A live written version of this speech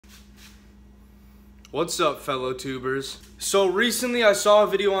What's up, fellow tubers? So recently I saw a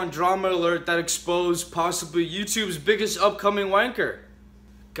video on Drama Alert that exposed possibly YouTube's biggest upcoming wanker.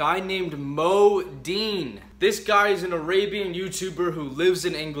 Guy named Mo Deen. This guy is an Arabian YouTuber who lives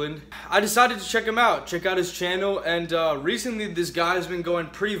in England. I decided to check him out, check out his channel, and recently this guy has been going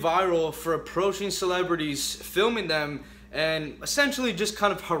pretty viral for approaching celebrities, filming them, and essentially just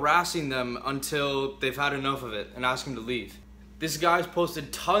kind of harassing them until they've had enough of it and asking them to leave. This guy's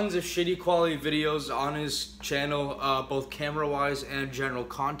posted tons of shitty quality videos on his channel, both camera-wise and general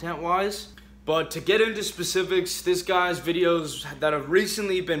content-wise. But to get into specifics, this guy's videos that have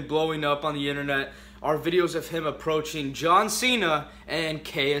recently been blowing up on the internet are videos of him approaching John Cena and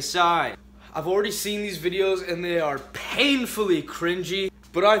KSI. I've already seen these videos and they are painfully cringy,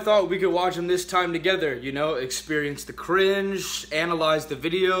 but I thought we could watch them this time together, you know, experience the cringe, analyze the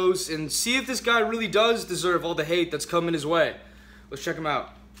videos, and see if this guy really does deserve all the hate that's coming his way. Let's check him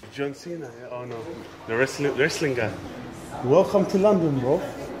out. John Cena, oh no, the wrestling guy. Welcome to London, bro.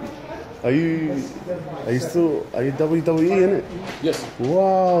 Are you WWE in it? Yes.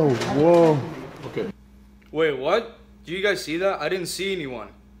 Wow, whoa. Okay. Wait, what? Do you guys see that? I didn't see anyone.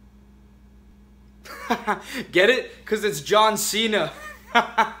 Get it? Cause it's John Cena.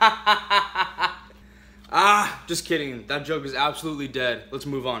 Just kidding. That joke is absolutely dead. Let's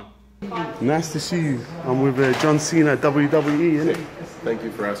move on. Nice to see you. I'm with John Cena, WWE, innit? Thank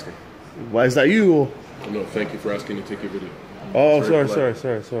you for asking. Why, is that you or? No, thank you for asking to take your video. Oh, sorry.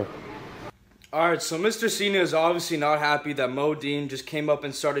 Alright, so Mr. Cena is obviously not happy that Mo Deen just came up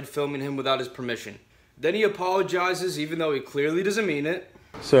and started filming him without his permission. Then he apologizes even though he clearly doesn't mean it.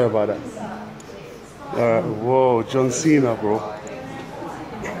 Sorry about that. Alright, whoa, John Cena, bro.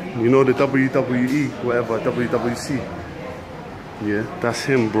 You know the WWE, whatever, WWC. Yeah, that's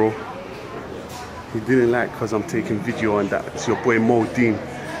him, bro. He didn't like because I'm taking video on that. It's your boy Mo Deen,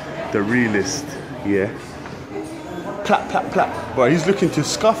 the realist, yeah. Clap, clap, clap. Bro, he's looking to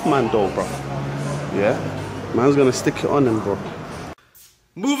scuff man though, bro. Yeah, man's gonna stick it on him, bro.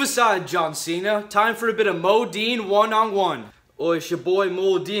 Move aside, John Cena. Time for a bit of Mo Deen one-on-one. Oh, it's your boy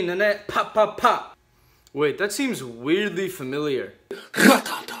Mo Deen, innit? Pop, pop, pop. Wait, that seems weirdly familiar.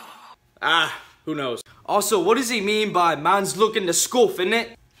 Who knows? Also, what does he mean by man's looking to scuff,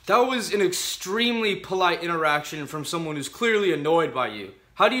 innit? That was an extremely polite interaction from someone who's clearly annoyed by you.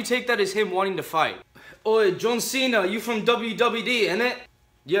 How do you take that as him wanting to fight? Oi, John Cena, you from WWE, innit?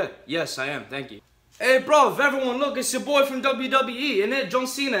 Yeah, yes, I am, thank you. Hey, bro, everyone, look, it's your boy from WWE, innit? John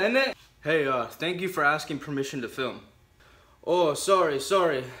Cena, innit? Hey, thank you for asking permission to film. Oh, sorry.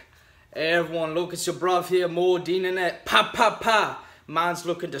 Hey, everyone, look, it's your bruv here, Mo Deen, innit? Pa. Man's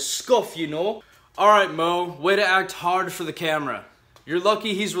looking to scuff, you know? Alright, Mo, way to act hard for the camera. You're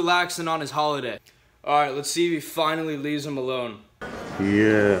lucky he's relaxing on his holiday. Alright, let's see if he finally leaves him alone.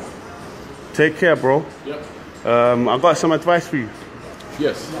 Yeah. Take care, bro. Yep. I got some advice for you.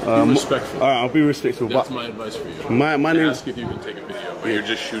 Yes. Be respectful. Alright, I'll be respectful. That's my advice for you. My name. Ask if you can take a video, but you're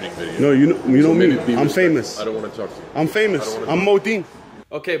just shooting video. No, you know So me. be I'm respectful. famous. I don't want to talk to you. I'm famous. I'm Mo Deen.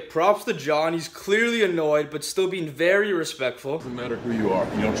 Okay, props to John. He's clearly annoyed, but still being very respectful. Doesn't matter who you are.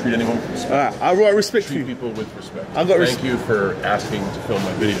 You don't treat anyone with respect. I got respect for Treat you. people with respect. I got Thank you for asking to film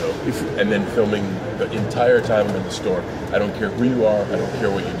my video and then filming the entire time I'm in the store. I don't care who you are. I don't care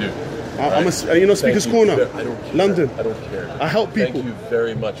what you do. I'm a Speaker's Corner. I don't care. London. I don't care. I help people. Thank you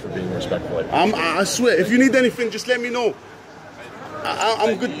very much for being respectful. I swear, if you need anything, just let me know.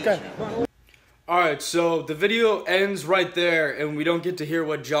 I'm a good guy. Alright, so the video ends right there, and we don't get to hear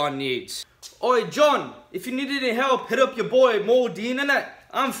what John needs. Oi, John, if you need any help, hit up your boy Mo Deen, innit?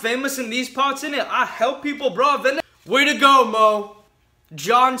 I'm famous in these parts, innit? I help people, bro, innit? Way to go, Mo.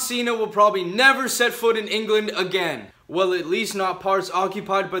 John Cena will probably never set foot in England again. Well, at least not parts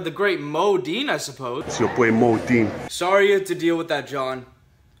occupied by the great Mo Deen, I suppose. It's your boy Mo Deen. Sorry you had to deal with that, John.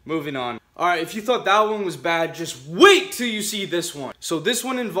 Moving on. Alright, if you thought that one was bad, just wait till you see this one. So this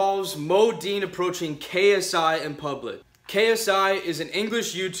one involves Mo Deen approaching KSI in public. KSI is an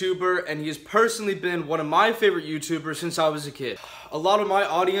English YouTuber, and he has personally been one of my favorite YouTubers since I was a kid. A lot of my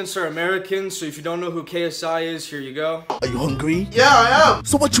audience are Americans, so if you don't know who KSI is, here you go. Are you hungry? Yeah, I am.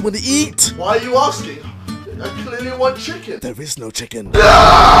 So what you want to eat? Why are you asking? I clearly want chicken. There is no chicken.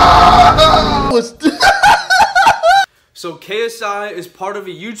 So KSI is part of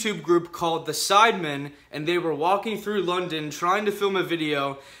a YouTube group called The Sidemen, and they were walking through London trying to film a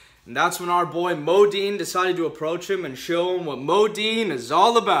video, and that's when our boy Mo Deen decided to approach him and show him what Mo Deen is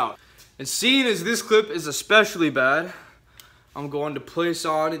all about. And seeing as this clip is especially bad, I'm going to place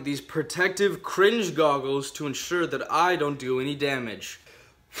on these protective cringe goggles to ensure that I don't do any damage.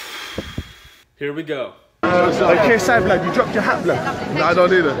 Here we go. KSI, blood, you dropped your hat, blood. No, I don't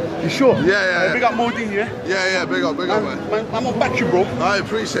need it. You sure? Yeah. Big up Mo Deen, yeah? Yeah, big up, man. Man, I'm gonna back you, bro. I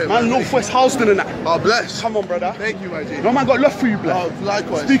appreciate it, man. Northwest Houston and that. Oh, bless. Come on, brother. Thank you, my G. No man got love for you, blood. Oh,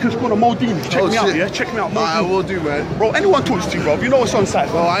 likewise. Speakers corner Mo Deen. Check me out, shit. yeah? Check me out, Mo Deen. I will do, man. Bro, anyone talks to you, bro. You know what's on site,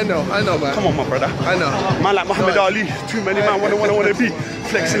 bro. Oh, I know, man. Come on, my brother. I know. Man like Muhammad Ali. Too many man wanna be.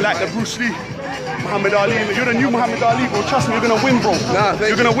 Flexing like the Bruce Lee. Muhammad Ali, you're the new Muhammad Ali, bro. Trust me, you're gonna win, bro. Nah,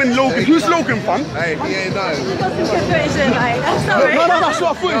 you're gonna win Logan. Who's Logan, fam? Hey, he ain't nice. You got some good footage in, mate. I'm sorry. No, that's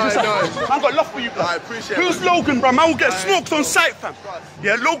what I thought. No. I got love for you, bro. I appreciate it. Who's Logan, bro? Man will get smoked on sight, fam.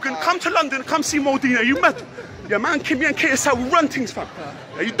 Yeah, Logan, come to London, come see Mo Deen. Are you mad? Yeah, man, me and KSI, we run things, fam.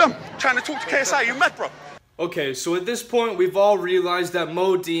 Are you dumb? Trying to talk to KSI, you mad, bro? Okay, so at this point, we've all realized that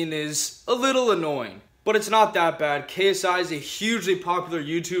Mo Deen is a little annoying. But it's not that bad. KSI is a hugely popular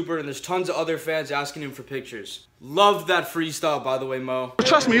YouTuber and there's tons of other fans asking him for pictures. Loved that freestyle, by the way, Mo.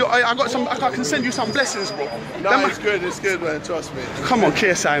 Trust me, I can send you some blessings, bro. No, it's good, man, trust me. Come on,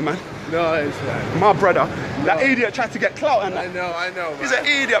 KSI, man. No, it's not. My brother, that idiot tried to get clout and that. I know, man. He's an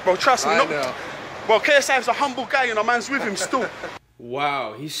idiot, bro, trust me. I know. Well, KSI's a humble guy, you know, man's with him still.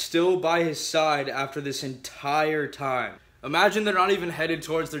 Wow, he's still by his side after this entire time. Imagine they're not even headed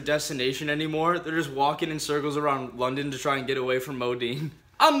towards their destination anymore. They're just walking in circles around London to try and get away from Mo Deen.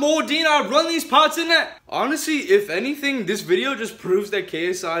 I'm Mo Deen, I run these parts in it. Honestly, if anything, this video just proves that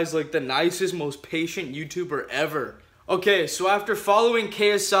KSI is like the nicest, most patient YouTuber ever. Okay, so after following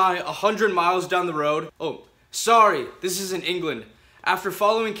KSI 100 miles down the road, oh, sorry, this is in England. After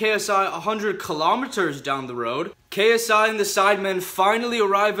following KSI 100 kilometers down the road, KSI and the sidemen finally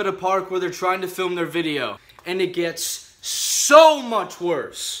arrive at a park where they're trying to film their video. And it gets so much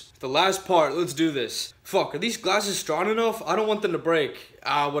worse. The last part, let's do this. Fuck, are these glasses strong enough? I don't want them to break.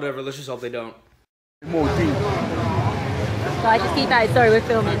 Whatever, let's just hope they don't. Mo Deen. Guys, just keep out. Sorry, we're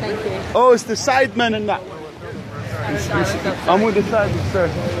filming, thank you. Oh, it's the sidemen and that. I'm with the sidemen, sir.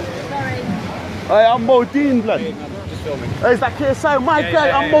 Sorry. I'm Mo Deen, blood. Just filming. Hey, is that KSI? My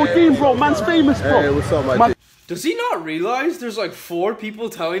guy, I'm Mo Deen, bro. Man's famous, bro. Hey, what's up, my G? Does he not realize there's like 4 people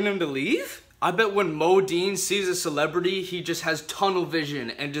telling him to leave? I bet when Mo Deen sees a celebrity, he just has tunnel vision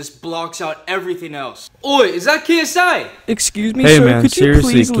and just blocks out everything else. Oi, is that KSI? Excuse me, hey, sir, man, could you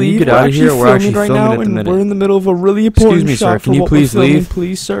seriously, please can leave? you get We're out of here? We're actually right filming now, at the and minute. we're in the middle of a really important Excuse me, sir, shot can for you what please we're filming, leave?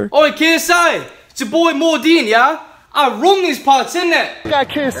 please, sir? Oi, KSI! It's your boy Mo Deen, yeah? I run these parts, innit? Guy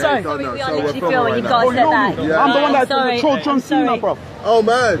KSI. Sorry, we are literally filming. You've got to step back. I'm the one that sorry. controlled John Cena, bro. Oh,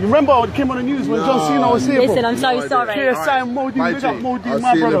 man. You remember when it came on the news when John Cena was here, bro? Listen, I'm so sorry. KSI and Mo Deen, big up Mo Deen, I'll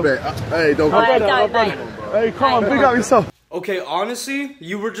my see you in a brother. bit. Hey, don't go. Alright, don't, mate. Hey, come on, big up yourself. Okay, honestly,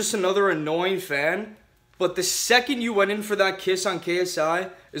 you were just another annoying fan, but the second you went in for that kiss on KSI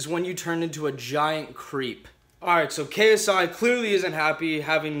is when you turned into a giant creep. Alright, so KSI clearly isn't happy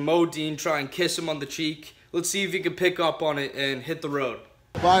having Mo Deen try and kiss him on the cheek. Let's see if he can pick up on it and hit the road.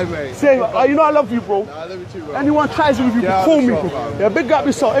 Bye, mate. Say, you know I love you, bro. I love you too, bro. Anyone tries with you, call me, bro. Bro. Yeah, big up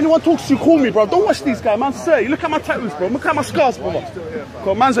yourself. Anyone talks to you, call me, bro. Don't watch these guys, man. Say, look at my tattoos, bro. Look at my scars, bro.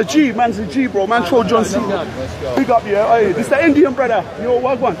 Cause man's a G, bro. Man troll John Cena. Big up, yeah. Hey, this the Indian brother. Yo,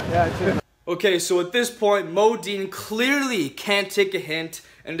 what one? Okay, so at this point, Mo Deen clearly can't take a hint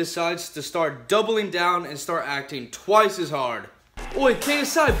and decides to start doubling down and start acting twice as hard. Oi,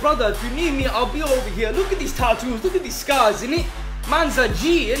 KSI, brother, if you need me, I'll be over here. Look at these tattoos, look at these scars, innit? Man's a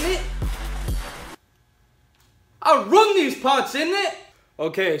G, innit? I run these parts, innit?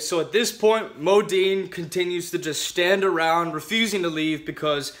 Okay, so at this point, Mo Deen continues to just stand around, refusing to leave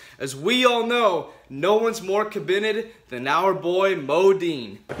because, as we all know, no one's more committed than our boy Mo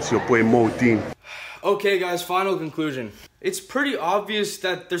Deen. It's your boy Mo Deen. Okay guys, final conclusion. It's pretty obvious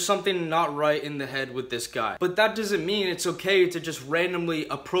that there's something not right in the head with this guy. But that doesn't mean it's okay to just randomly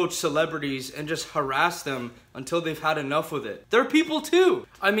approach celebrities and just harass them until they've had enough with it. They're people too.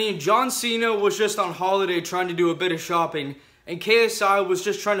 I mean, John Cena was just on holiday trying to do a bit of shopping, and KSI was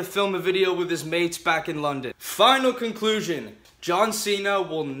just trying to film a video with his mates back in London. Final conclusion. John Cena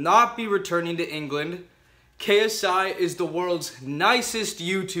will not be returning to England. KSI is the world's nicest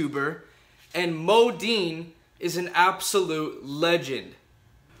YouTuber. And Mo Deen is an absolute legend.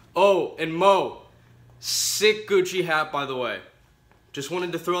 Oh, and Mo, sick Gucci hat, by the way. Just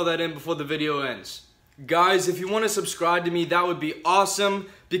wanted to throw that in before the video ends. Guys, if you want to subscribe to me, that would be awesome,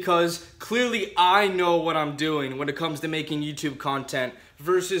 because clearly I know what I'm doing when it comes to making YouTube content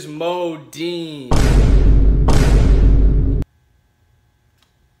versus Mo Deen.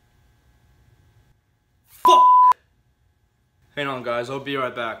 Fuck! Hang on, guys, I'll be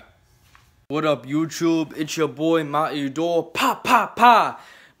right back. What up, YouTube? It's your boy Matty Door. Pa pa pa!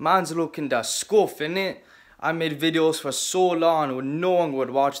 Man's looking that scuff, innit? I made videos for so long when no one would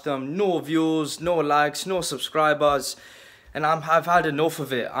watch them, no views, no likes, no subscribers, and I've had enough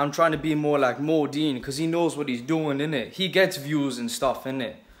of it. I'm trying to be more like Mo Deen because he knows what he's doing, innit? He gets views and stuff,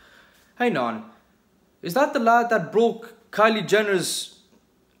 innit? Hang on, is that the lad that broke Kylie Jenner's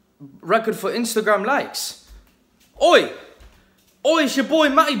record for Instagram likes? Oi! Oi, it's your boy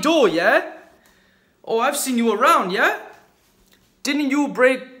Matty Doe, yeah? Oh, I've seen you around, yeah? Didn't you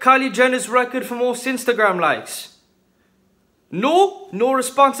break Kylie Jenner's record for most Instagram likes? No? No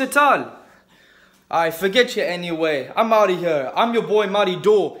response at all? I forget you anyway. I'm out of here. I'm your boy Matty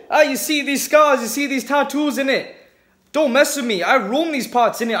Doe. Ah, you see these scars? You see these tattoos in it? Don't mess with me. I roam these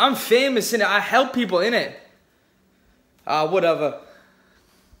parts in it. I'm famous in it. I help people in it. Ah, whatever.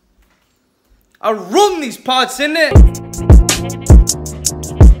 I roam these parts in it.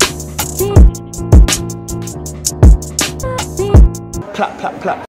 Clap, clap, clap.